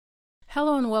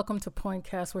Hello and welcome to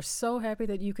Pointcast. We're so happy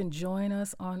that you can join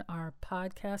us on our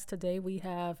podcast. Today we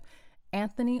have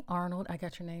Anthony Arnold. I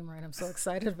got your name right. I'm so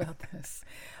excited about this.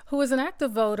 Who is an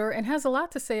active voter and has a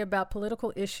lot to say about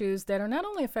political issues that are not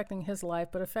only affecting his life,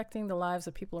 but affecting the lives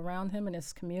of people around him and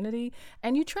his community.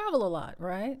 And you travel a lot,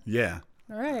 right? Yeah.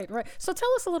 Right. So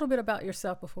tell us a little bit about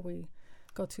yourself before we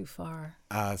go too far.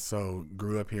 So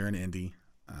grew up here in Indy.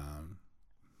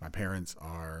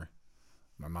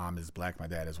 My mom is black, my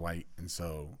dad is white. And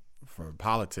so for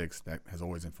politics, that has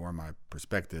always informed my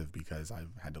perspective because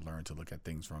I've had to learn to look at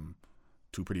things from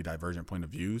two pretty divergent point of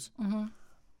views,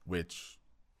 which,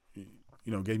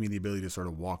 gave me the ability to sort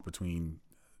of walk between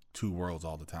two worlds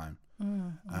all the time,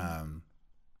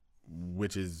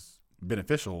 which is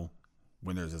beneficial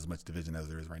when there's as much division as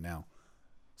there is right now.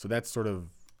 So that's sort of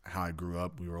how I grew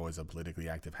up. We were always a politically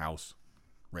active house,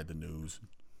 read the news,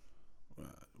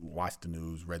 watched the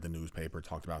news, read the newspaper,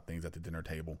 talked about things at the dinner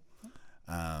table.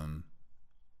 And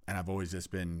I've always just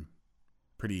been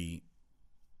pretty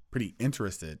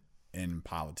interested in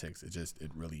politics.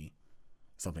 It really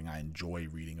something I enjoy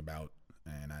reading about,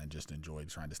 and I just enjoy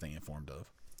trying to stay informed of.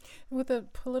 With the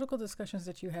political discussions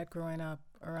that you had growing up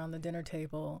around the dinner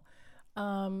table,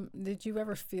 did you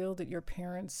ever feel that your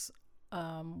parents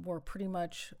were pretty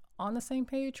much on the same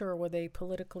page, or were they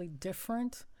politically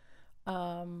different?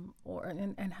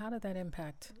 And how did that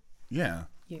impact you?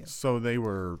 So they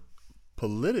were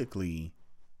politically,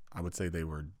 I would say they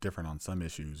were different on some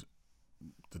issues.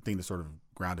 The thing that sort of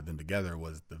grounded them together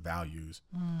was the values.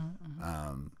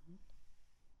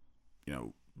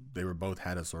 They were both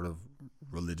had a sort of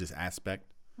religious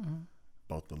aspect,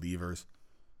 both believers.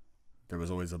 There was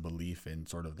always a belief in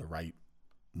sort of the right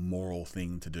moral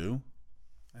thing to do.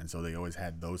 And so they always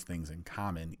had those things in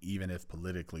common, even if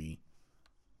politically,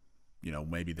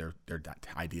 maybe their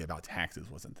idea about taxes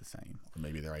wasn't the same, or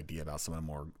maybe their idea about some of the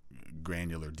more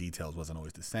granular details wasn't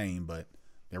always the same, but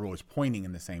they were always pointing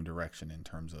in the same direction in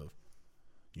terms of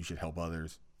you should help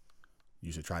others,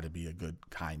 you should try to be a good,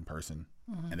 kind person,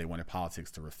 and they wanted politics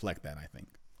to reflect that, I think.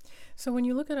 So when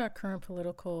you look at our current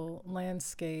political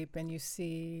landscape and you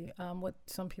see what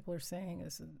some people are saying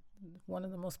is one of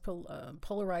the most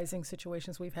polarizing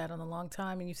situations we've had in a long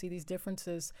time, and you see these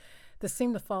differences that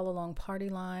seem to fall along party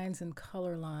lines and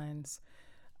color lines,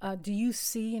 do you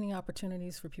see any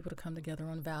opportunities for people to come together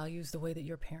on values the way that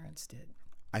your parents did?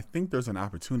 I think there's an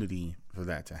opportunity for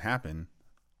that to happen.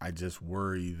 I just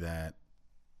worry that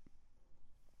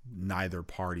neither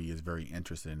party is very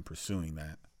interested in pursuing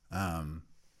that.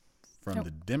 From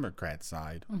the Democrat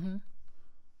side,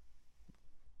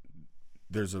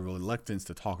 there's a reluctance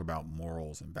to talk about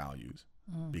morals and values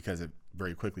because it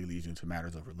very quickly leads you into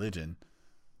matters of religion,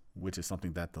 which is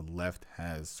something that the left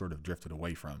has sort of drifted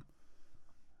away from.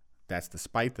 That's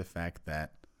despite the fact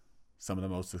that some of the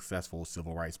most successful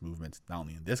civil rights movements, not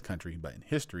only in this country, but in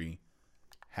history,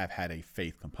 have had a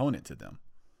faith component to them.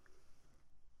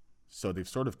 So they've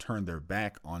sort of turned their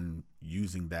back on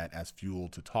using that as fuel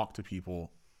to talk to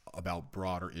people about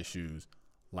broader issues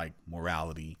like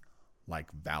morality,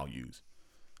 like values.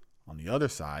 On the other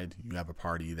side, you have a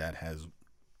party that has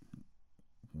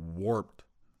warped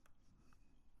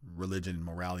religion and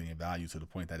morality and values to the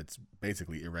point that it's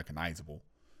basically irrecognizable.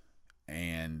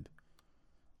 And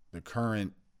the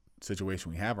current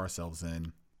situation we have ourselves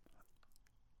in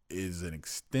is an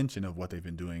extension of what they've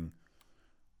been doing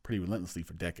pretty relentlessly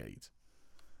for decades.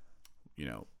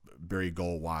 Barry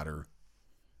Goldwater,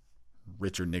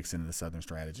 Richard Nixon and the Southern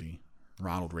Strategy,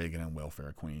 Ronald Reagan and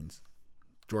welfare queens,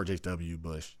 George H.W.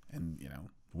 Bush, and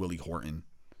Willie Horton.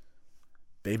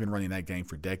 They've been running that game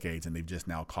for decades, and they've just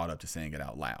now caught up to saying it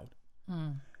out loud.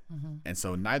 And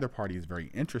so neither party is very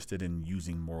interested in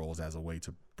using morals as a way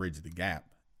to bridge the gap.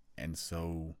 And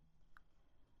so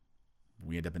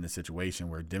we end up in a situation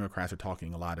where Democrats are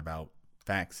talking a lot about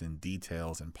facts and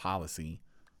details and policy,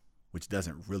 which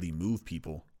doesn't really move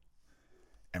people.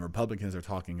 And Republicans are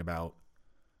talking about,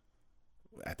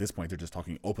 at this point, they're just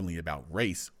talking openly about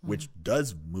race, which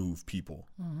does move people.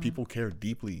 People care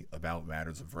deeply about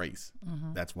matters of race.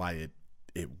 That's why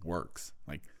it works.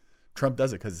 Like, Trump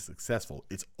does it because it's successful.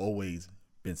 It's always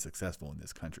been successful in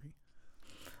this country.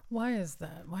 Why is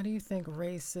that? Why do you think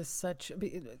race is such...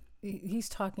 He's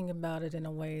talking about it in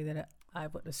a way that I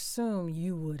would assume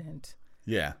you wouldn't.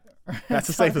 Yeah, that's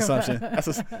a safe assumption. As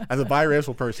a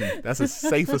biracial person, that's a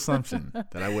safe assumption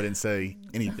that I wouldn't say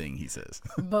anything he says.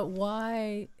 But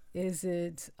why is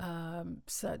it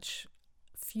such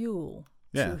fuel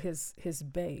to his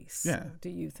base, do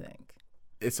you think?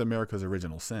 It's America's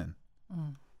original sin.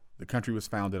 The country was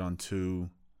founded on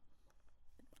two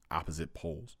opposite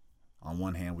poles. On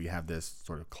one hand, we have this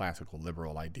sort of classical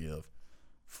liberal idea of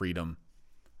freedom,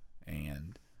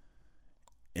 and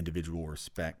individual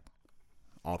respect.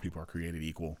 All people are created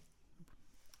equal.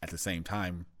 At the same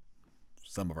time,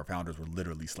 some of our founders were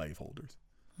literally slaveholders.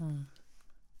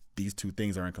 These two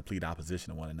things are in complete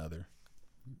opposition to one another.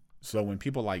 So when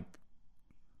people like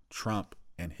Trump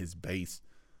and his base,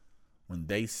 when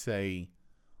they say,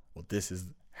 well, this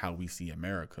is how we see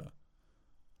America,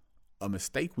 a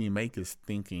mistake we make is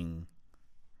thinking,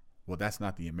 well, that's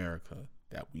not the America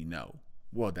that we know.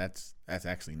 Well, that's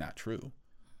actually not true.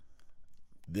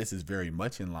 This is very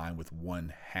much in line with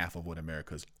one half of what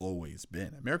America's always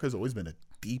been. America's always been a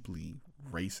deeply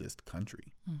racist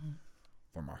country.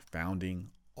 From our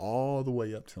founding all the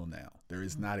way up till now. There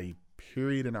is not a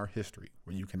period in our history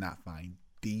where you cannot find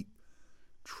deep,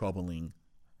 troubling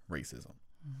racism.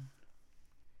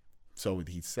 So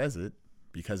he says it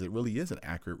because it really is an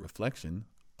accurate reflection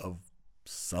of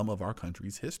some of our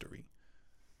country's history.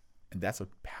 And that's a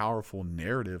powerful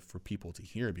narrative for people to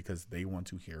hear because they want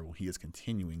to hear, well, he is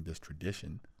continuing this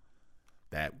tradition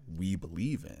that we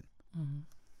believe in.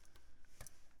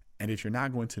 And if you're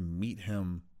not going to meet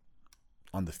him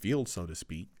on the field, so to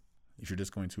speak, if you're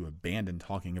just going to abandon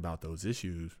talking about those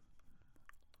issues,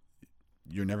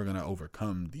 you're never going to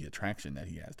overcome the attraction that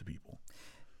he has to people.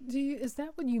 Is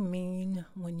that what you mean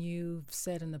when you've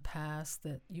said in the past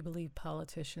that you believe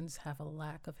politicians have a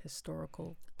lack of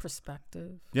historical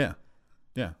perspective? Yeah.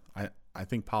 I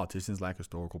think politicians lack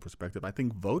historical perspective. I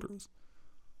think voters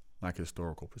lack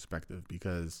historical perspective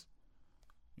because,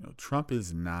 Trump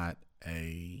is not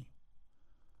an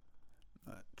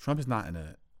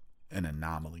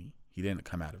anomaly. He didn't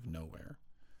come out of nowhere.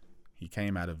 He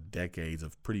came out of decades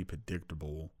of pretty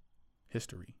predictable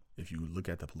history. If you look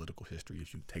at the political history,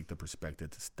 if you take the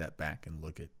perspective to step back and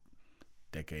look at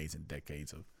decades and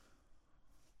decades of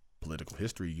political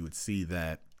history, you would see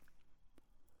that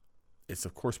it's,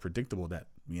 of course, predictable that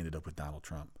we ended up with Donald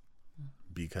Trump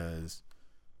because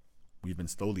we've been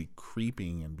slowly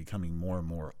creeping and becoming more and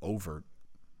more overt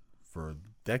for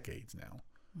decades now.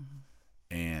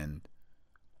 And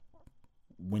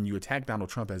when you attack Donald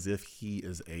Trump as if he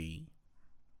is a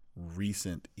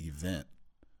recent event,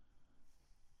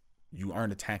 you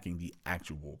aren't attacking the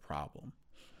actual problem,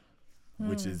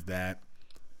 which is that,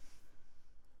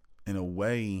 in a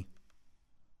way,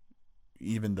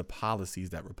 even the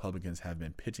policies that Republicans have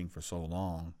been pitching for so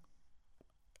long,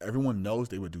 everyone knows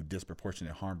they would do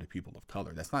disproportionate harm to people of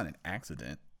color. That's not an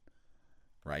accident,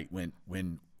 right? When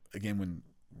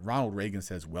Ronald Reagan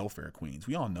says welfare queens,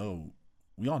 we all knew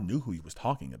who he was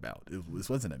talking about. This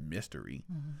wasn't a mystery.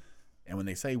 And when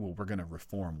they say, well, we're going to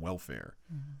reform welfare,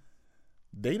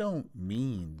 they don't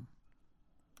mean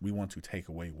we want to take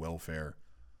away welfare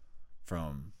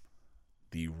from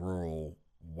the rural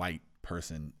white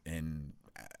person in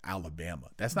Alabama.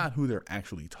 That's not who they're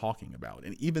actually talking about.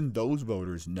 And even those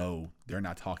voters know they're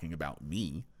not talking about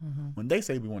me. When they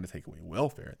say we want to take away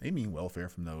welfare, they mean welfare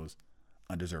from those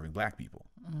undeserving black people.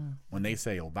 When they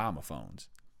say Obama phones,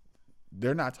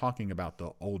 they're not talking about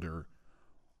the older,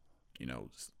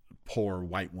 poor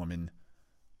white woman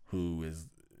who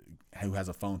has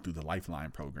a phone through the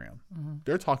Lifeline program.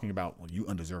 They're talking about, well, you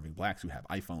undeserving blacks who have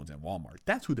iPhones in Walmart.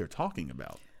 That's who they're talking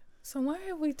about. So why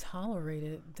have we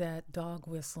tolerated that dog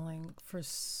whistling for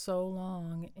so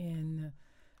long in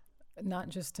not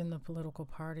just in the political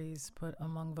parties, but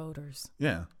among voters?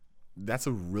 Yeah, that's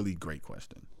a really great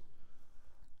question.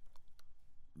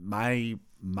 My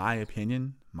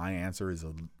opinion, my answer is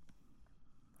a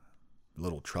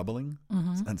little troubling,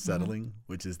 unsettling,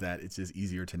 which is that it's just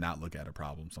easier to not look at a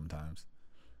problem sometimes.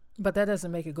 But that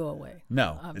doesn't make it go away.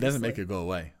 No, obviously. It doesn't make it go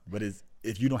away. But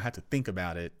if you don't have to think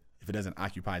about it, if it doesn't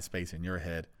occupy space in your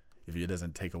head, if it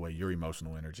doesn't take away your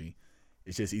emotional energy,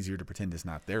 it's just easier to pretend it's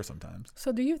not there sometimes.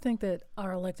 So do you think that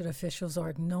our elected officials are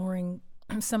ignoring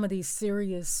some of these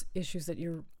serious issues that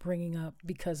you're bringing up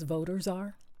because voters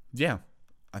are? Yeah,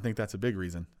 I think that's a big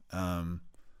reason.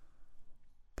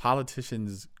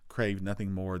 Politicians crave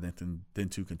nothing more than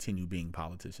to continue being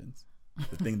politicians.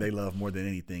 The thing they love more than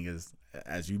anything is,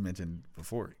 as you mentioned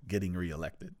before, getting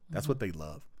reelected. That's what they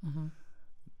love.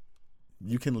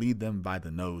 You can lead them by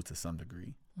the nose to some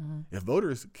degree. If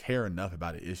voters care enough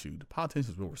about an issue, the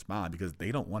politicians will respond because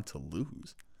they don't want to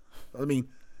lose. I mean,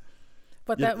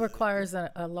 but that requires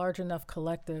a large enough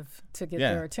collective to get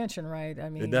their attention, right? I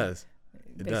mean, it does.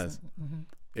 It does.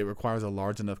 It requires a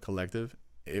large enough collective.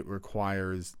 It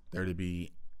requires there to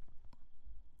be,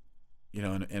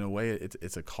 in a way,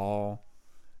 it's a call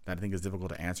that I think is difficult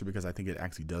to answer because I think it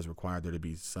actually does require there to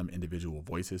be some individual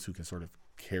voices who can sort of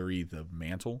carry the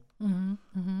mantle,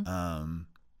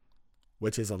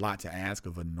 which is a lot to ask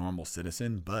of a normal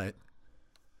citizen. But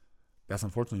that's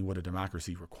unfortunately what a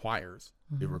democracy requires.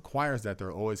 It requires that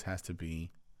there always has to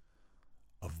be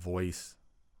a voice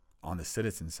on the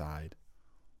citizen side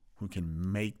who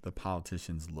can make the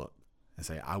politicians look and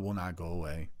say, I will not go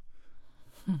away.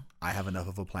 I have enough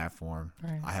of a platform.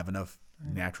 Right. I have enough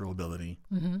natural ability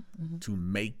to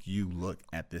make you look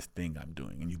at this thing I'm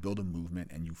doing. And you build a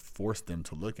movement and you force them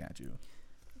to look at you.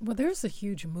 Well, there's a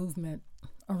huge movement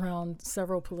around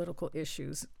several political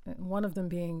issues, one of them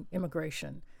being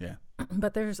immigration. Yeah.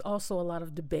 But there's also a lot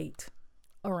of debate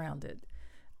around it.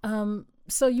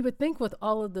 So you would think with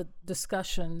all of the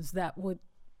discussions that would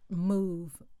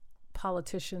move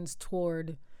politicians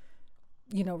toward,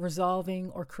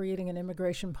 resolving or creating an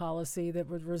immigration policy that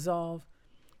would resolve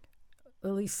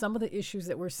at least some of the issues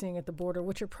that we're seeing at the border,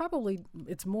 which are probably,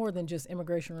 it's more than just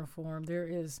immigration reform. There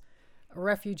is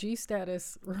refugee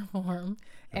status reform,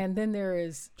 and then there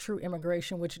is true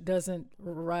immigration, which doesn't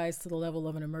rise to the level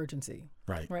of an emergency.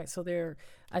 Right. So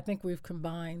I think we've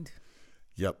combined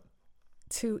Yep.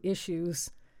 two issues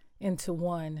into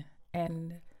one,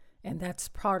 and that's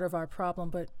part of our problem.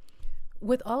 But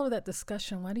with all of that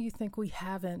discussion, why do you think we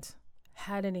haven't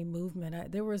had any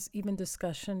movement? There was even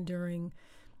discussion during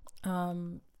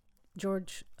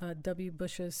George W.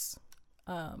 Bush's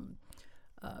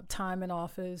time in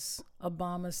office,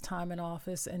 Obama's time in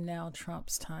office, and now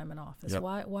Trump's time in office. Yep.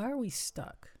 Why are we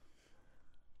stuck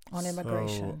on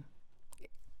immigration? So,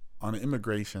 on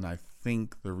immigration, I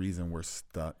think the reason we're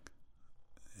stuck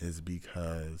is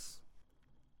because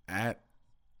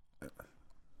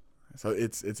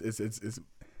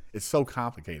it's so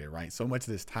complicated, right? So much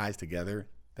of this ties together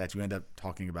that you end up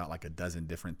talking about like a dozen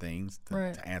different things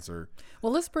to answer.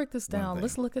 Well, let's break this down.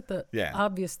 Let's look at the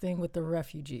obvious thing with the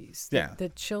refugees.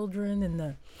 The children and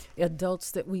the adults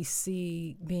that we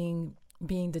see being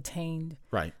detained.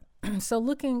 Right. So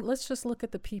let's just look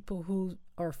at the people who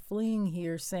are fleeing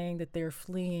here, saying that they're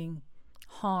fleeing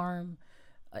harm,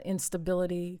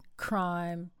 instability,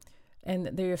 crime, and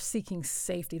they're seeking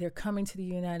safety. They're coming to the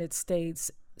United States,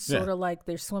 sort of like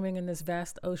they're swimming in this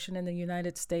vast ocean, and the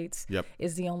United States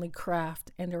is the only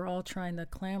craft, and they're all trying to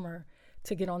clamor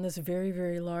to get on this very,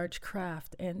 very large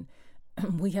craft. And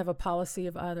we have a policy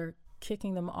of either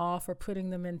kicking them off or putting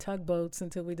them in tugboats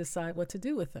until we decide what to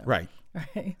do with them. Right.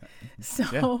 So,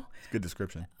 it's a good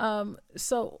description.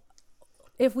 So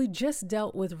if we just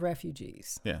dealt with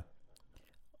refugees,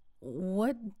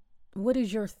 what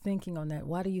is your thinking on that?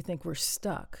 Why do you think we're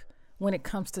stuck when it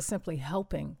comes to simply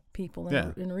helping people?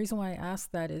 And the reason why I ask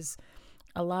that is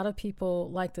a lot of people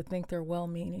like to think they're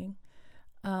well-meaning.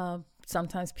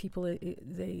 Sometimes people,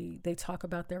 they talk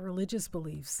about their religious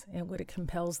beliefs and what it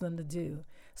compels them to do.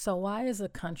 So why is a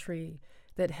country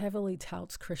that heavily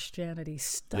touts Christianity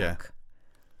stuck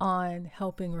on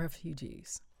helping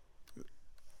refugees?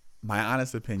 My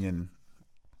honest opinion,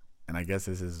 and I guess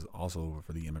this is also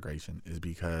for the immigration, is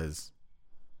because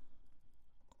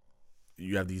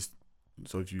you have these.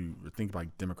 So if you think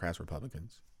about Democrats,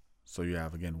 Republicans, so you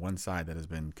have, again, one side that has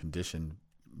been conditioned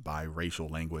by racial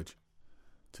language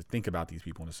to think about these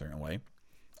people in a certain way.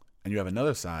 And you have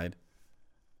another side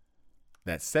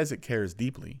that says it cares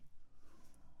deeply,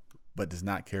 but does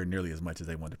not care nearly as much as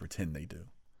they want to pretend they do.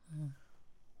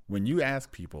 When you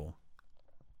ask people,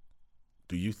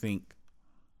 do you think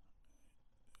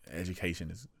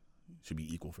education should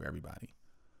be equal for everybody?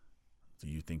 Do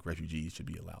you think refugees should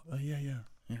be allowed? Oh,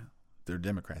 yeah. They're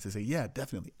Democrats. They say, yeah,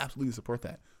 definitely, absolutely support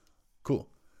that. Cool.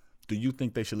 Do you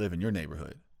think they should live in your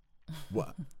neighborhood?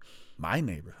 What? My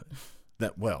neighborhood?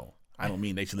 I don't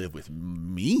mean they should live with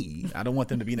me. I don't want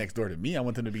them to be next door to me. I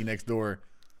want them to be next door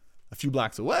a few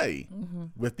blocks away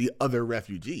with the other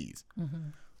refugees.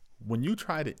 When you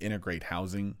try to integrate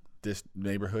housing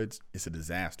neighborhoods, it's a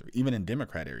disaster. Even in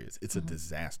Democrat areas, it's a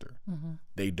disaster.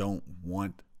 They don't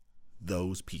want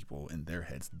those people in their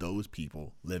heads, those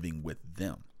people living with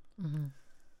them. No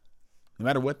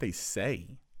matter what they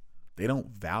say, they don't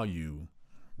value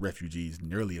refugees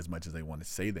nearly as much as they want to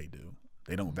say they do.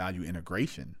 They don't value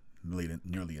integration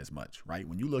nearly as much, right?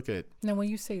 When you look at... Now, when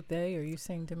you say they, are you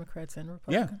saying Democrats and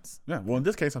Republicans? Yeah. Well, in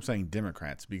this case, I'm saying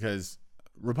Democrats because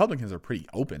Republicans are pretty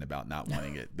open about not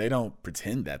wanting it. They don't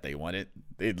pretend that they want it.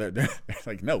 They're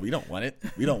like, no, we don't want it.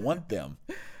 We don't want them.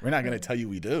 We're not going to tell you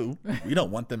we do. We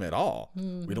don't want them at all.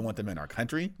 We don't want them in our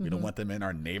country. We don't want them in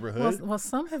our neighborhood. Well,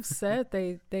 some have said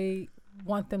they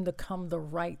want them to come the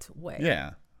right way.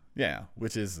 Yeah.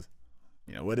 Which is,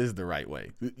 what is the right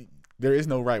way? There is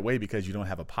no right way because you don't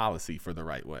have a policy for the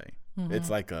right way.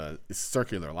 It's like it's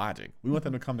circular logic. We want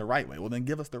them to come the right way. Well, then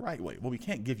give us the right way. Well, we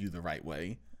can't give you the right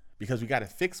way because we got to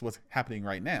fix what's happening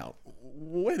right now.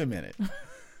 Wait a minute.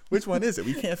 Which one is it?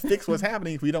 We can't fix what's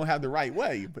happening if we don't have the right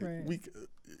way. But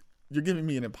you're giving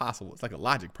me an impossible. It's like a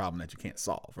logic problem that you can't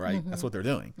solve, right? Mm-hmm. That's what they're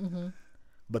doing. Mm-hmm.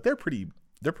 But they're pretty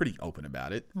open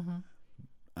about it. Mm-hmm.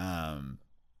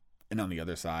 And on the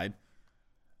other side,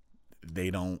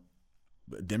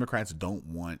 Democrats don't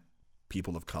want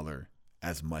people of color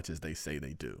as much as they say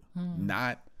they do. Mm.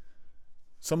 Not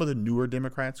some of the newer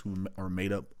Democrats who are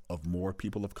made up of more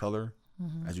people of color,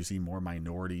 Mm-hmm. as you see more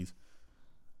minorities,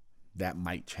 that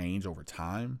might change over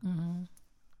time. Mm-hmm.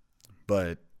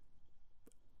 But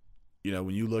when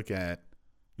you look at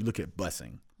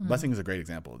busing. Mm-hmm. Busing is a great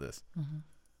example of this. Mm-hmm.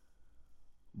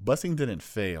 Busing didn't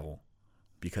fail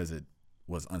because it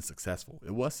was unsuccessful.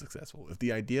 It was successful. If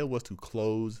the idea was to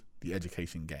close the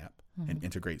education gap Mm-hmm. and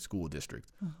integrate school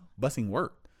districts, Mm-hmm. busing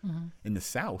worked. Mm-hmm. In the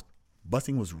South,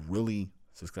 busing was really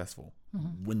successful.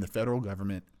 Mm-hmm. When the federal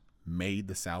government made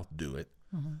the South do it,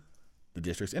 Mm-hmm. the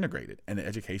districts integrated and the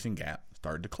education gap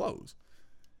started to close.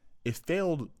 It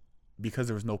failed because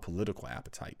there was no political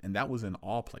appetite, and that was in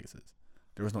all places.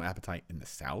 There was no appetite in the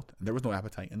South, and there was no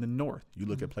appetite in the North. You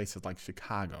look at places like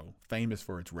Chicago, famous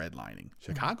for its redlining.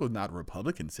 Chicago's not a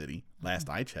Republican city, last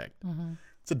I checked. Mm-hmm.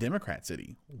 It's a Democrat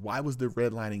city. Why was the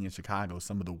redlining in Chicago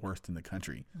some of the worst in the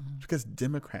country? Mm-hmm. Because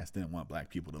Democrats didn't want black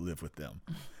people to live with them.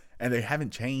 And they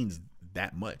haven't changed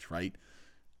that much, right?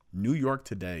 New York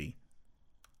today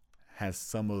has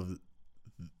some of,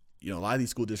 a lot of these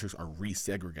school districts are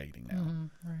resegregating now. Mm-hmm.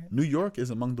 Right. New York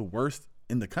is among the worst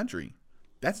in the country.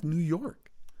 That's New York.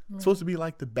 It's supposed to be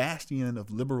like the bastion of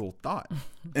liberal thought.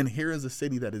 And here is a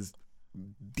city that is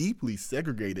deeply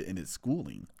segregated in its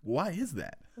schooling. Why is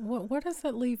that? Where does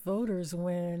that leave voters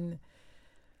when,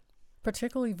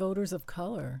 particularly voters of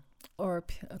color or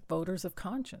voters of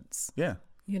conscience? Yeah.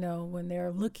 When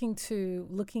they're looking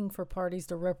for parties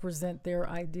to represent their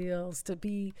ideals, to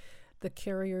be the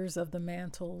carriers of the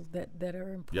mantle that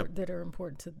are important, Yep. that are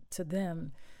important to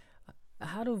them.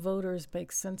 How do voters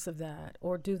make sense of that,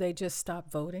 or do they just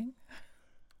stop voting?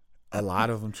 A lot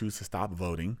of them choose to stop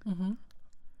voting. Mm-hmm.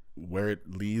 Where it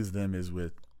leaves them is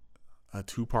with a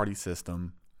two-party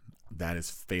system that is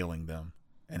failing them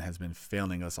and has been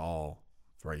failing us all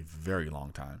for a very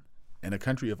long time. In a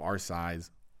country of our size,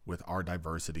 with our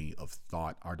diversity of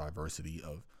thought, our diversity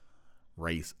of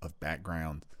race, of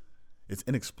background, it's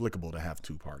inexplicable to have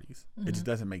two parties. Mm-hmm. It just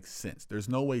doesn't make sense. There's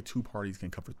no way two parties can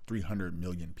cover 300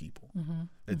 million people. Mm-hmm.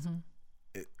 It's,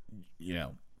 Mm-hmm.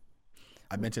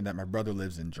 I mentioned that my brother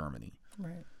lives in Germany.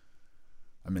 Right.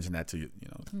 I mentioned that to you,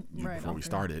 Right, before we okay.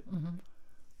 started. Mm-hmm.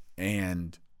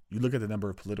 And you look at the number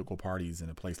of political parties in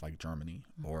a place like Germany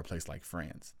or a place like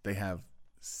France. They have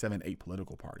 7-8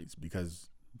 political parties because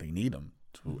they need them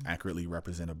to accurately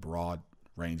represent a broad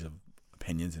range of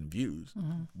opinions and views.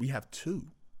 Mm-hmm. We have 2.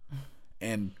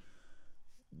 And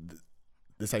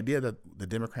this idea that the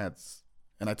Democrats,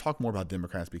 and I talk more about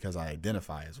Democrats because I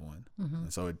identify as one. Mm-hmm.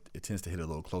 And so it tends to hit a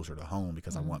little closer to home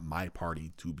because I want my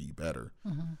party to be better.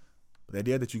 Mm-hmm. But the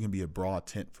idea that you can be a broad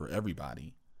tent for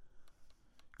everybody,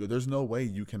 there's no way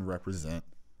you can represent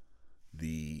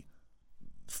the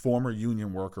former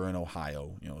union worker in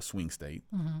Ohio, a swing state.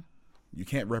 Mm-hmm. You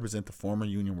can't represent the former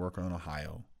union worker in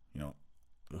Ohio,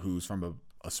 who's from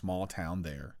a small town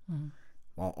there, Mm-hmm.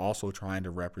 while also trying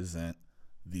to represent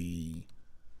the,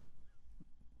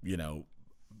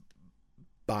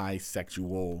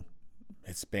 bisexual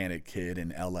Hispanic kid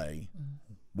in LA,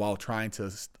 while trying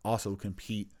to also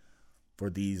compete for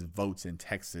these votes in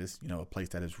Texas, a place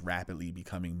that is rapidly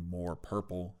becoming more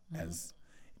purple as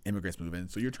immigrants move in.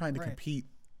 So you're trying to Right. compete.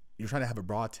 You're trying to have a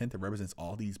broad tent that represents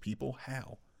all these people.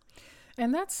 How?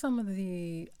 And that's some of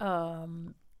the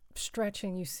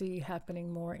stretching you see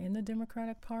happening more in the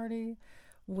Democratic Party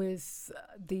with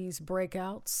these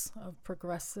breakouts of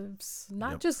progressives,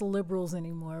 not Yep. just liberals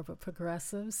anymore, but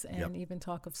progressives, and Yep. even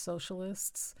talk of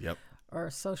socialists Yep. or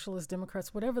socialist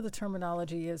Democrats, whatever the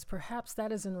terminology is. Perhaps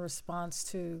that is in response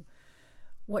to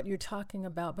what you're talking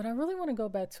about. But I really want to go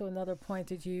back to another point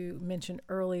that you mentioned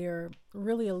earlier,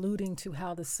 really alluding to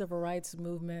how the civil rights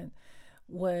movement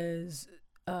was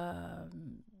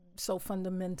so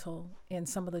fundamental in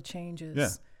some of the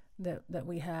changes that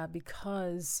we have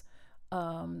because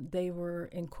they were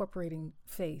incorporating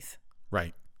faith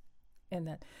Right. in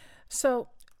that. So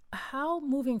how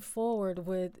moving forward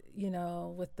with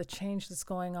the change that's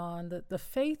going on, the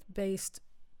faith-based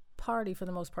party for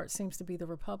the most part seems to be the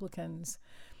Republicans,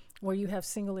 where you have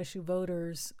single issue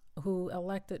voters who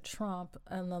elected Trump,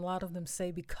 and a lot of them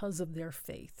say because of their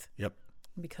faith, Yep.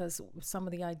 because some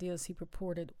of the ideas he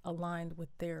purported aligned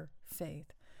with their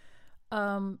faith.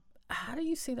 How do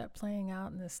you see that playing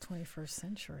out in this 21st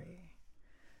century?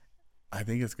 I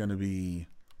think it's going to be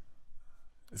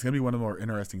one of the more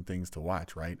interesting things to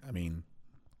watch, right? I mean,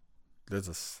 there's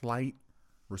a slight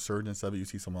resurgence of it. You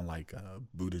see someone like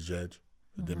Buttigieg,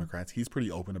 the Democrats. He's pretty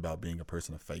open about being a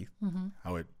person of faith,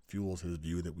 how it fuels his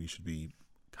view that we should be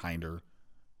kinder,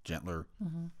 gentler.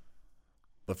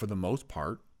 But for the most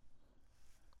part,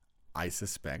 I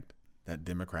suspect that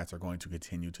Democrats are going to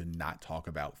continue to not talk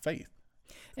about faith.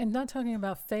 And not talking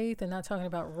about faith and not talking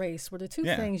about race were the two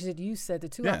things that you said, the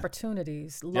two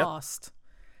opportunities lost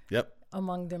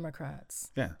among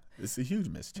Democrats. Yeah, it's a huge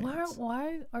mischance.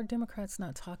 Why are Democrats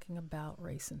not talking about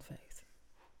race and faith?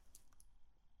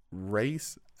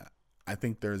 Race, I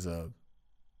think in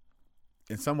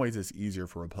some ways it's easier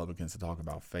for Republicans to talk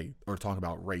about faith, or talk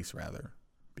about race rather,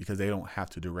 because they don't have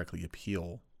to directly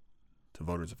appeal to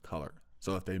voters of color.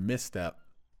 So if they misstep,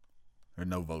 there are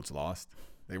no votes lost.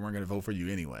 They weren't going to vote for you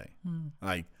anyway.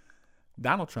 Like,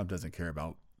 Donald Trump doesn't care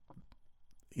about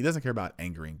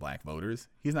angering black voters.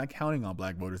 He's not counting on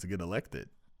black voters to get elected.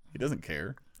 He doesn't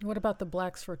care. What about the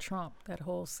Blacks for Trump, that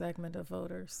whole segment of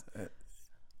voters?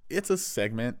 It's a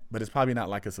segment, but it's probably not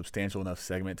like a substantial enough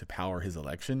segment to power his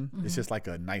election. It's just like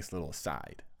a nice little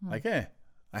aside. Like, I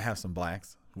have some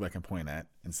blacks who I can point at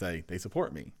and say they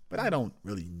support me, but I don't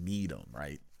really need them,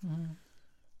 right?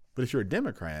 But if you're a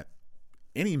Democrat,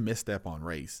 any misstep on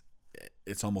race,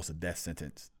 it's almost a death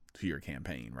sentence to your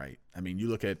campaign, right? I mean, you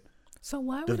look at So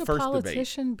why would a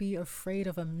politician be afraid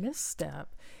of a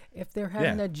misstep if they're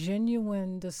having a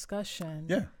genuine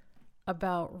discussion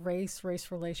about race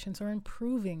relations, or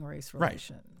improving race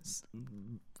relations?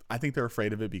 I think they're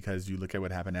afraid of it because you look at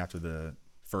what happened after the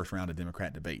first round of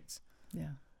Democrat debates.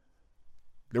 Yeah.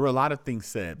 There were a lot of things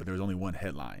said, but there was only one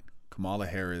headline. Kamala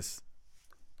Harris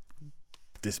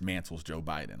dismantles Joe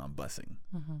Biden on busing.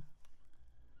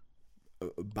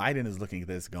 Biden is looking at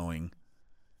this going,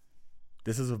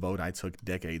 this is a vote I took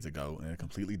decades ago in a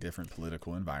completely different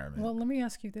political environment. Well, let me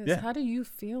ask you this. How do you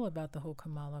feel about the whole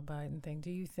Kamala Biden thing?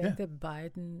 Do you think that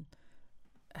Biden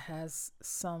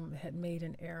had made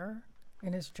an error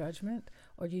in his judgment?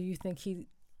 Or do you think he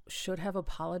should have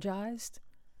apologized?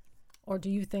 Or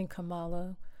do you think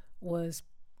Kamala was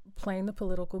playing the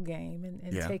political game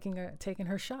and taking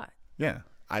her shot? Yeah,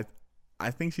 I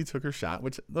think she took her shot,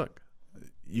 which, look,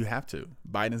 you have to.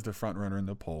 Biden's the front runner in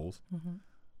the polls.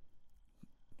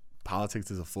 Politics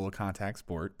is a full contact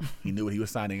sport. He knew what he was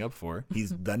signing up for.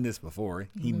 He's done this before.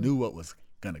 He knew what was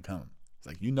going to come. It's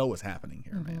like, you know what's happening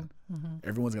here, man.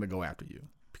 Everyone's going to go after you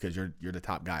because you're the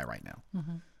top guy right now.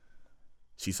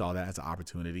 She saw that as an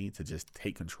opportunity to just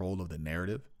take control of the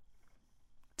narrative.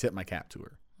 Tip my cap to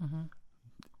her.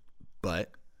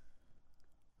 But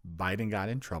Biden got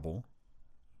in trouble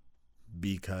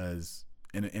because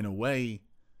in a way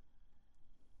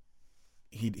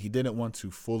he didn't want to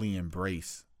fully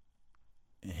embrace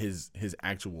his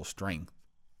actual strength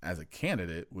as a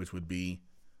candidate, which would be,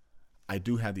 I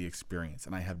do have the experience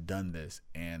and I have done this,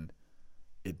 and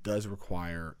it does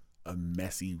require a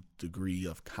messy degree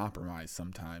of compromise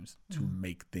sometimes to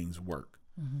make things work.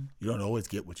 You don't always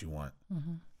get what you want.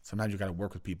 Sometimes you got to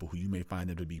work with people who you may find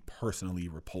them to be personally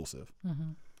repulsive.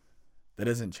 That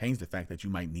doesn't change the fact that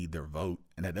you might need their vote.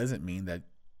 And that doesn't mean that,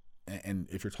 and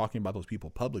if you're talking about those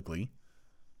people publicly,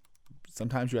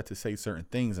 sometimes you have to say certain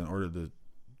things in order to,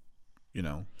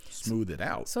 smooth it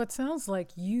out. So it sounds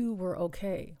like you were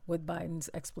okay with Biden's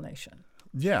explanation.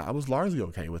 Yeah, I was largely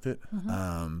okay with it.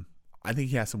 I think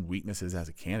he has some weaknesses as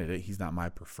a candidate. He's not my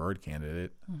preferred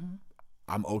candidate.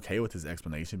 I'm okay with his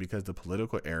explanation because the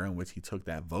political era in which he took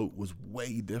that vote was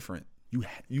way different. You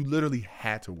literally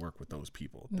had to work with those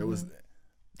people. There was,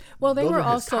 well, they were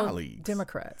also colleagues.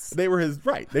 Democrats. They were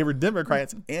They were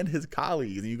Democrats and his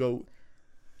colleagues. And you go,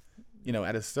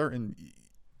 at a certain,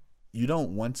 you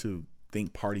don't want to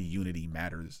think party unity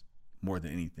matters more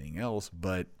than anything else,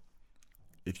 but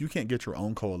if you can't get your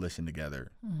own coalition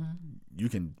together, you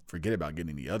can forget about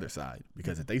getting the other side,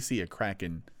 because if they see a crack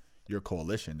in your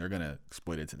coalition, they're going to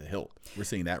exploit it to the hilt. We're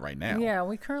seeing that right now. Yeah,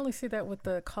 we currently see that with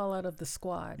the call out of the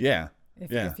squad.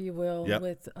 If you will,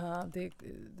 with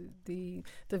the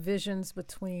divisions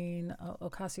between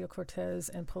Ocasio-Cortez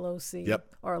and Pelosi,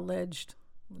 or alleged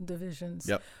divisions,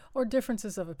 or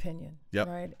differences of opinion,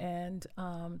 right? And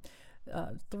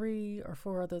three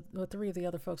of the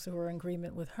other folks who were in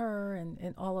agreement with her,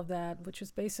 and all of that, which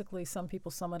is basically, some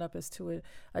people sum it up as to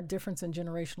a difference in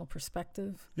generational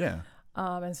perspective.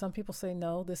 And some people say,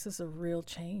 no, this is a real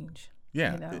change.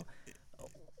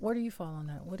 Where do you fall on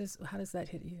that? How does that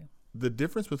hit you? The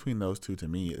difference between those two, to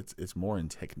me, it's more in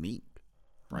technique,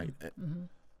 right?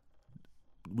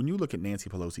 When you look at Nancy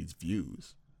Pelosi's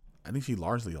views, I think she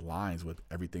largely aligns with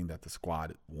everything that the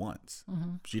squad wants.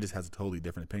 She just has a totally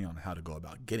different opinion on how to go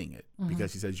about getting it,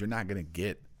 because she says you're not going to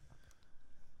get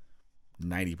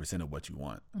 90% of what you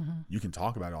want. You can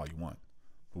talk about it all you want,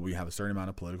 but we have a certain amount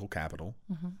of political capital.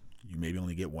 You maybe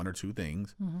only get one or two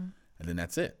things, and then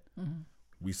that's it.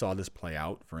 We saw this play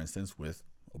out, for instance, with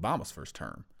Obama's first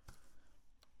term.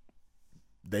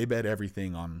 They bet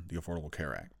everything on the Affordable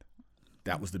Care Act.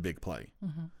 That was the big play.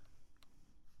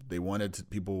 They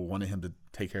people wanted him to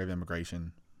take care of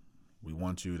immigration. We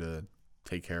want you to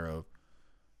take care of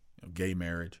gay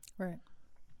marriage. Right.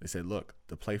 They said, look,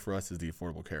 the play for us is the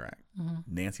Affordable Care Act.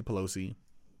 Nancy Pelosi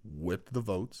whipped the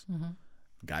votes,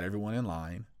 got everyone in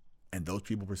line, and those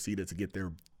people proceeded to get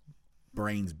their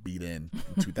brains beat in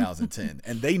 2010.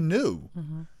 And they knew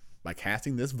by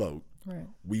casting this vote,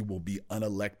 we will be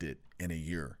unelected in a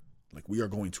year. Like, we are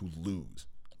going to lose.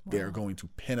 Wow. They're going to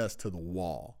pin us to the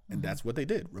wall. And that's what they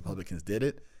did. Republicans did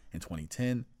it. In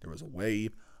 2010, there was a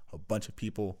wave. A bunch of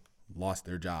people lost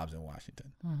their jobs in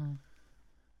Washington.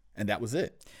 And that was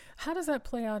it. How does that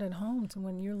play out at home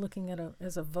when you're looking at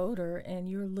as a voter and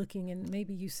you're looking and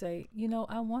maybe you say,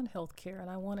 I want health care and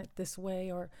I want it this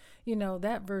way, or,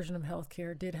 that version of health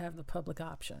care did have the public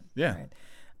option. Yeah.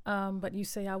 Right? But you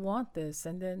say, I want this.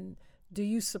 And then do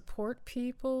you support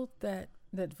people that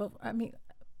vote? I mean,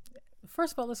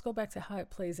 first of all, let's go back to how it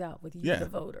plays out with you, the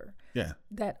voter. Yeah.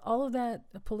 That all of that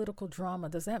political drama,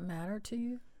 does that matter to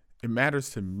you? It matters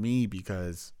to me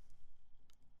because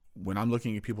when I'm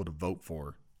looking at people to vote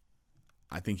for,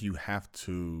 I think you have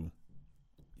to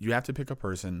pick a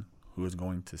person who is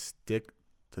going to stick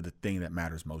to the thing that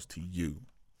matters most to you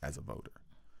as a voter.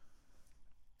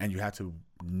 And you have to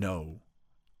know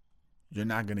you're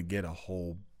not going to get a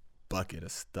whole bucket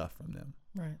of stuff from them.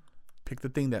 Right. Pick the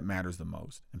thing that matters the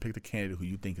most and pick the candidate who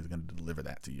you think is going to deliver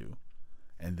that to you.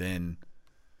 And then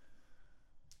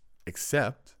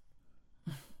accept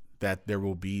that there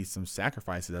will be some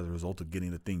sacrifices as a result of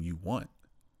getting the thing you want.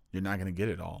 You're not going to get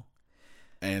it all.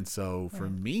 And so for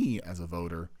me as a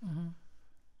voter,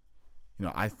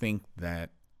 I think that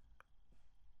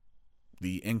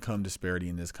the income disparity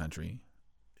in this country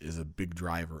is a big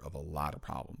driver of a lot of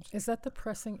problems. Is that the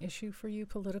pressing issue for you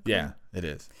politically? Yeah, it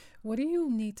is. What do you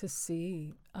need to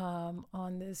see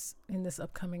in this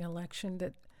upcoming election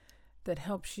that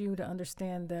helps you to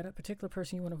understand that a particular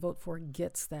person you want to vote for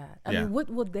gets that? I mean,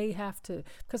 what would they have to,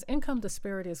 because income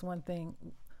disparity is one thing,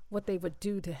 what they would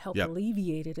do to help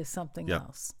alleviate it is something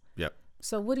else. Yep.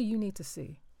 So what do you need to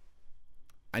see?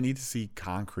 I need to see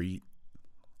concrete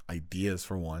ideas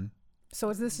for one.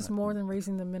 So this is more than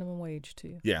raising the minimum wage to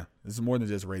you? Yeah, this is more than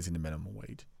just raising the minimum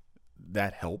wage.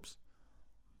 That helps.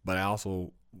 But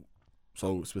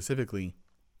so specifically,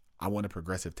 I want a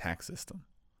progressive tax system.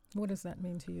 What does that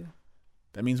mean to you?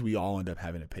 That means we all end up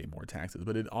having to pay more taxes,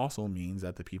 but it also means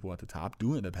that the people at the top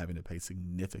do end up having to pay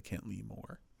significantly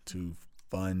more to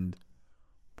fund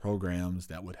programs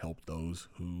that would help those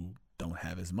who don't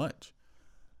have as much.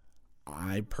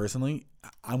 I'm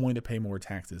going to pay more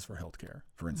taxes for healthcare,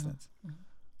 for instance.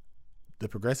 The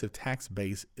progressive tax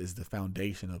base is the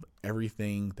foundation of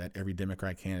everything that every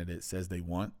Democrat candidate says they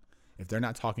want. If they're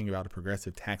not talking about a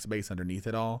progressive tax base underneath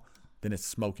it all, then it's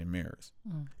smoke and mirrors.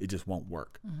 It just won't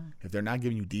work. If they're not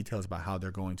giving you details about how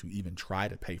they're going to even try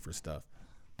to pay for stuff,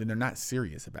 then they're not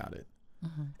serious about it.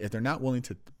 If they're not willing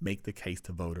to make the case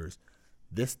to voters,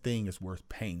 this thing is worth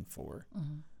paying for,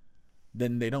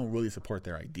 then they don't really support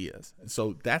their ideas. And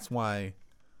so that's why,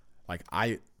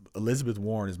 Elizabeth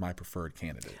Warren is my preferred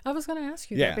candidate. I was going to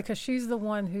ask you that because she's the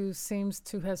one who seems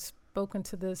to have spoken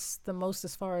to this the most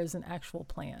as far as an actual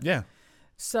plan. Yeah.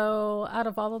 So out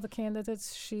of all of the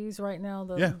candidates, she's right now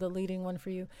the leading one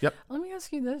for you. Yep. Let me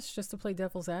ask you this, just to play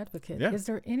devil's advocate. Yeah. Is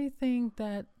there anything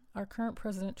that our current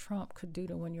President Trump could do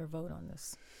to win your vote on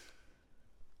this?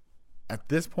 At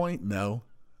this point, no.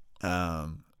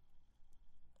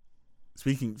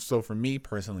 So for me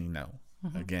personally, no.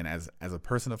 Again, as a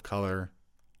person of color,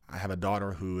 I have a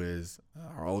daughter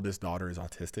our oldest daughter is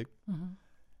autistic.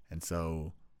 And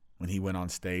so when he went on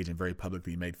stage and very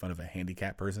publicly made fun of a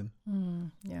handicapped person,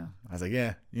 I was like,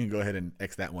 yeah, you can go ahead and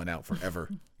X that one out forever.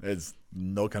 There's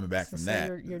no coming back from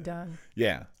that. You're done.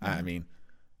 Yeah. I mean,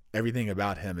 everything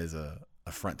about him is a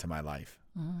affront to my life.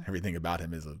 Everything about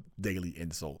him is a daily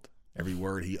insult. Every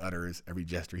word he utters, every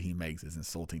gesture he makes is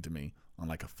insulting to me on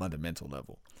like a fundamental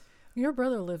level. Your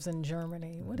brother lives in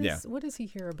Germany. What does he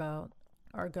hear about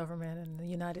our government and the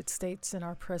United States and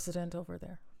our president over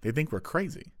there? They think we're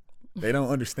crazy. They don't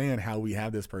understand how we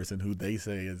have this person who they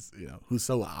say is, who's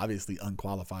so obviously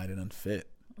unqualified and unfit,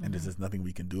 and there's just nothing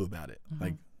we can do about it.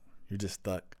 Like, you're just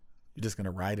stuck. You're just going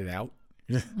to ride it out.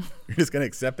 You're just going to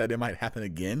accept that it might happen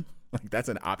again. Like, that's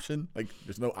an option. Like,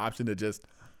 there's no option to just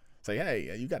say,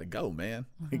 hey, you got to go, man.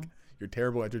 Like, you're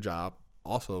terrible at your job.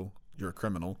 Also, you're a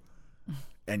criminal.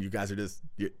 And you guys are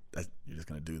you're just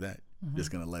going to do that.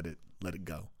 just going to let it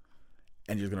go.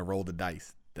 And you're going to roll the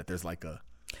dice that there's like a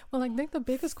Well, I think the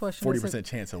biggest question 40%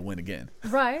 chance he'll win again.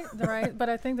 Right. But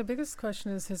I think the biggest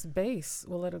question is his base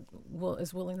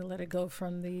is willing to let it go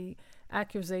from the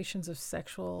accusations of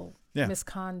sexual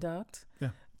misconduct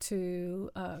to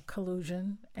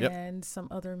collusion and some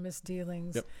other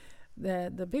misdealings. Yep.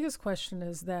 That the biggest question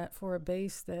is that for a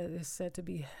base that is said to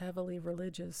be heavily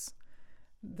religious,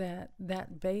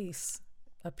 that base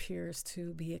appears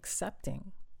to be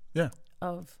accepting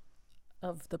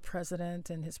of the president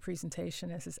and his presentation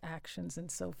as his actions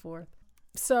and so forth.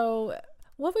 So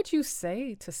what would you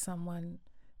say to someone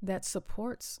that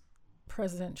supports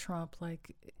President Trump?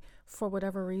 Like, for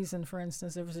whatever reason, for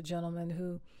instance, there was a gentleman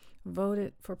who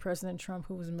voted for President Trump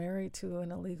who was married to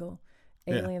an illegal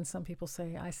alien. Some people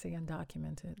say, I say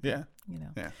undocumented. Yeah. You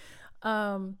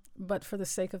know. But for the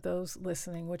sake of those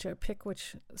listening, pick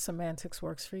which semantics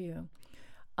works for you.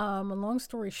 And long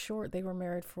story short, they were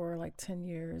married for like 10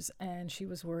 years and she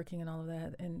was working and all of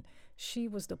that. And she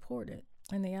was deported.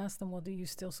 And they asked him, well, do you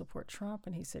still support Trump?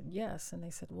 And he said, yes. And they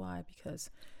said, why?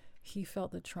 Because he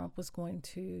felt that Trump was going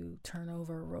to turn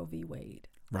over Roe v. Wade.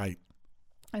 Right.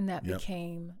 And that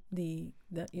became the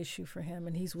issue for him.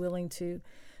 And he's willing to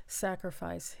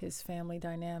sacrifice his family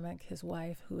dynamic, his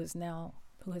wife, who has now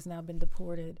been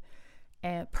deported,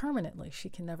 and permanently. She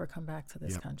can never come back to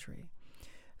this country.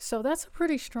 So that's a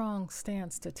pretty strong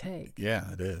stance to take.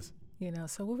 Yeah, it is. You know,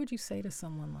 so what would you say to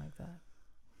someone like that?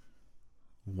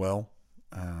 Well,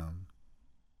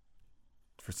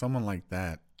 for someone like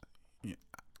that,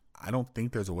 I don't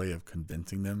think there's a way of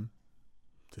convincing them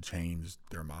to change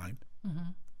their mind.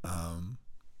 Mm-hmm.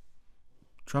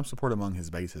 Trump's support among his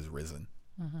base has risen.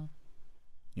 Mm-hmm.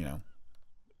 You know,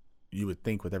 you would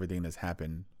think with everything that's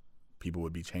happened, people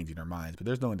would be changing their minds, but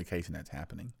there's no indication that's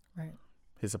happening. Right.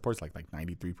 His support's like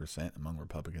 93% among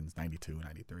Republicans, 92,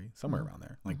 93, somewhere around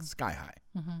there, like sky high.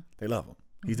 Mm-hmm. They love him.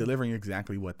 He's delivering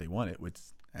exactly what they wanted, which,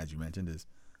 as you mentioned, is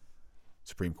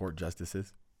Supreme Court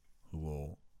justices who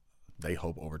will, they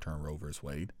hope, overturn Roe versus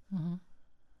Wade. Mm-hmm.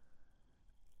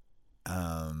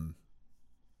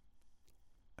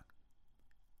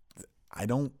 I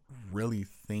don't really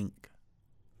think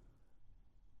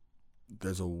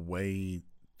there's a way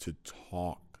to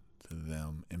talk to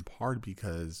them, in part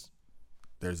because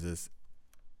there's this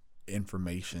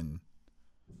information.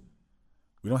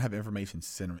 We don't have information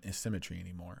symmetry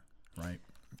anymore, right?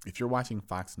 If you're watching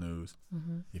Fox News,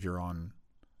 if you're on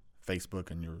Facebook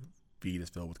and your feed is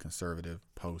filled with conservative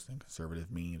posts and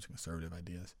conservative memes and conservative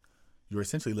ideas, you're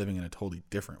essentially living in a totally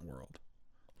different world.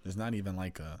 There's not even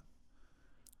like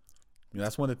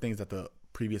that's one of the things that the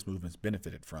previous movements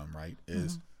benefited from, right?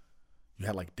 Is you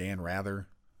had like Dan Rather,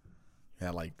 you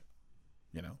had like,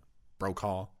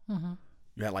 Brokaw,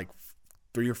 you had like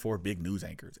 3 or 4 big news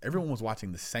anchors. Everyone was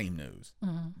watching the same news.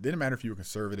 Didn't matter if you were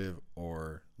conservative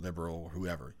or liberal or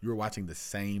whoever. You were watching the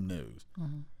same news.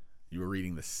 You were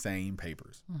reading the same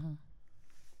papers.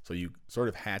 So you sort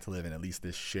of had to live in at least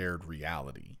this shared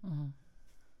reality.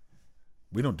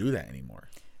 We don't do that anymore.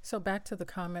 So back to the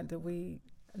comment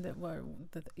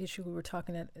the issue we were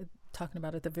talking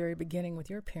about at the very beginning with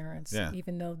your parents.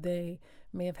 Even though they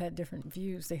may have had different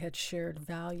views, they had shared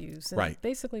values. And right.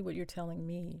 Basically, what you're telling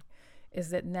me is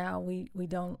that now we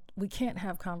can't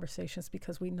have conversations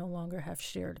because we no longer have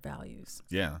shared values.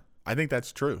 Yeah, I think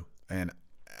that's true, and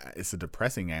it's a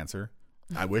depressing answer.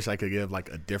 I wish I could give like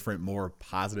a different, more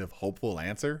positive, hopeful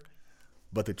answer,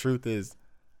 but the truth is,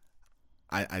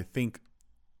 I think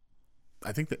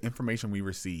the information we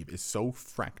receive is so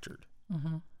fractured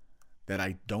that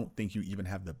I don't think you even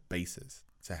have the basis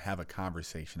to have a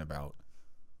conversation about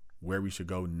where we should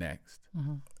go next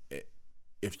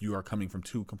if you are coming from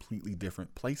 2 completely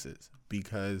different places.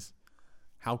 Because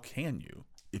how can you?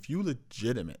 If you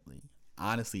legitimately,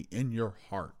 honestly, in your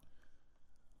heart,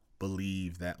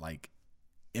 believe that like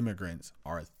immigrants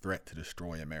are a threat to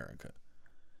destroy America,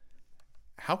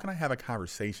 how can I have a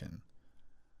conversation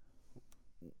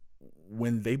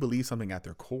when they believe something at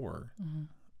their core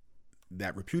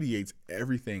that repudiates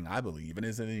everything I believe and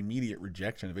is an immediate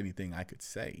rejection of anything I could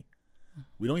say?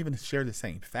 We don't even share the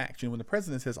same facts. When the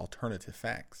president says alternative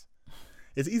facts,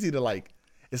 it's easy to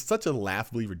it's such a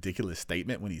laughably ridiculous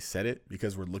statement when he said it,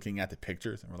 because we're looking at the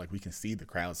pictures and we're like, we can see the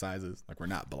crowd sizes. Like, we're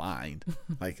not blind.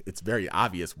 Like, it's very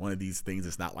obvious one of these things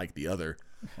is not like the other.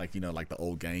 Like, like the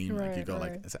old game. Right, like you go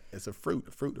right. like, it's a fruit,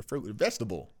 a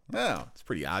vegetable. No, it's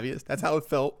pretty obvious. That's how it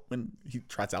felt when he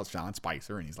trots out Sean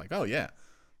Spicer and he's like, oh yeah,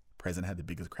 president had the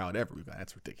biggest crowd ever. We go,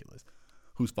 that's ridiculous.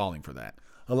 Who's falling for that?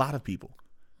 A lot of people.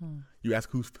 You ask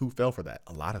who fell for that?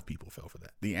 A lot of people fell for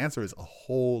that. The answer is a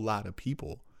whole lot of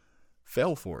people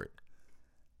fell for it.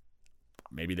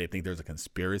 maybe they think there's a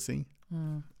conspiracy.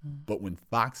 But when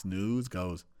Fox News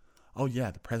goes, oh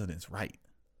yeah, the president's right.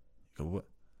 You go, what?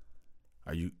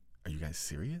 Are you guys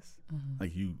serious?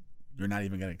 Like you're not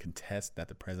even going to contest that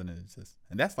the president is just,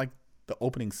 and that's like the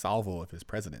opening salvo of his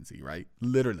presidency, right?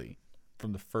 Literally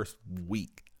from the first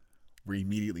week, we're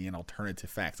immediately in alternative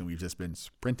facts, and we've just been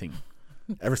sprinting.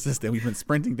 Ever since then, we've been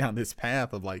sprinting down this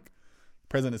path of like, the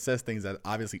president says things that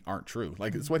obviously aren't true.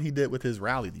 Like it's what he did with his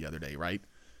rally the other day, right?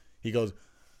 He goes,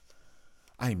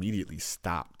 I immediately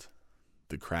stopped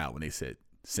the crowd when they said,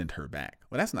 send her back.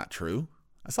 Well, that's not true.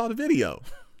 I saw the video.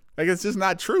 Like, it's just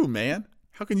not true, man.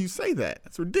 How can you say that?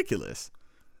 That's ridiculous.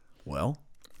 Well,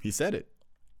 he said it.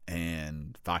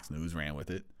 And Fox News ran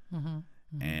with it.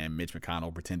 And Mitch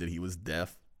McConnell pretended he was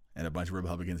deaf. And a bunch of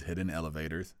Republicans hid in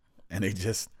elevators. And they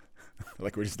just,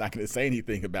 like, we're just not going to say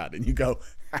anything about it. And you go,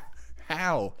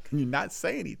 how can you not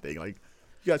say anything? Like,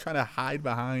 you guys trying to hide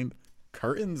behind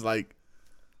curtains? Like,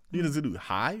 you just do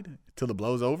hide till the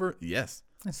blow's over? Yes.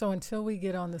 And so until we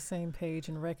get on the same page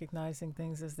and recognizing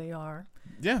things as they are,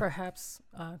 perhaps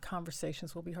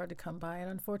conversations will be hard to come by. And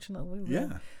unfortunately,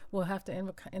 we'll have to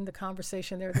end the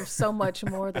conversation there. There's so much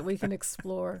more that we can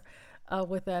explore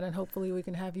with that, and hopefully we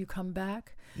can have you come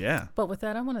back. Yeah. But with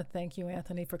that, I want to thank you,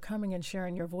 Anthony, for coming and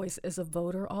sharing your voice as a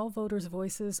voter. All voters'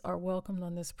 voices are welcomed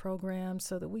on this program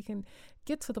so that we can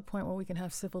get to the point where we can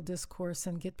have civil discourse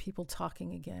and get people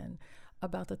talking again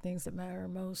about the things that matter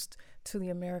most to the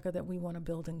America that we want to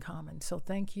build in common. So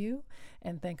thank you,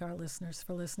 and thank our listeners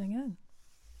for listening in.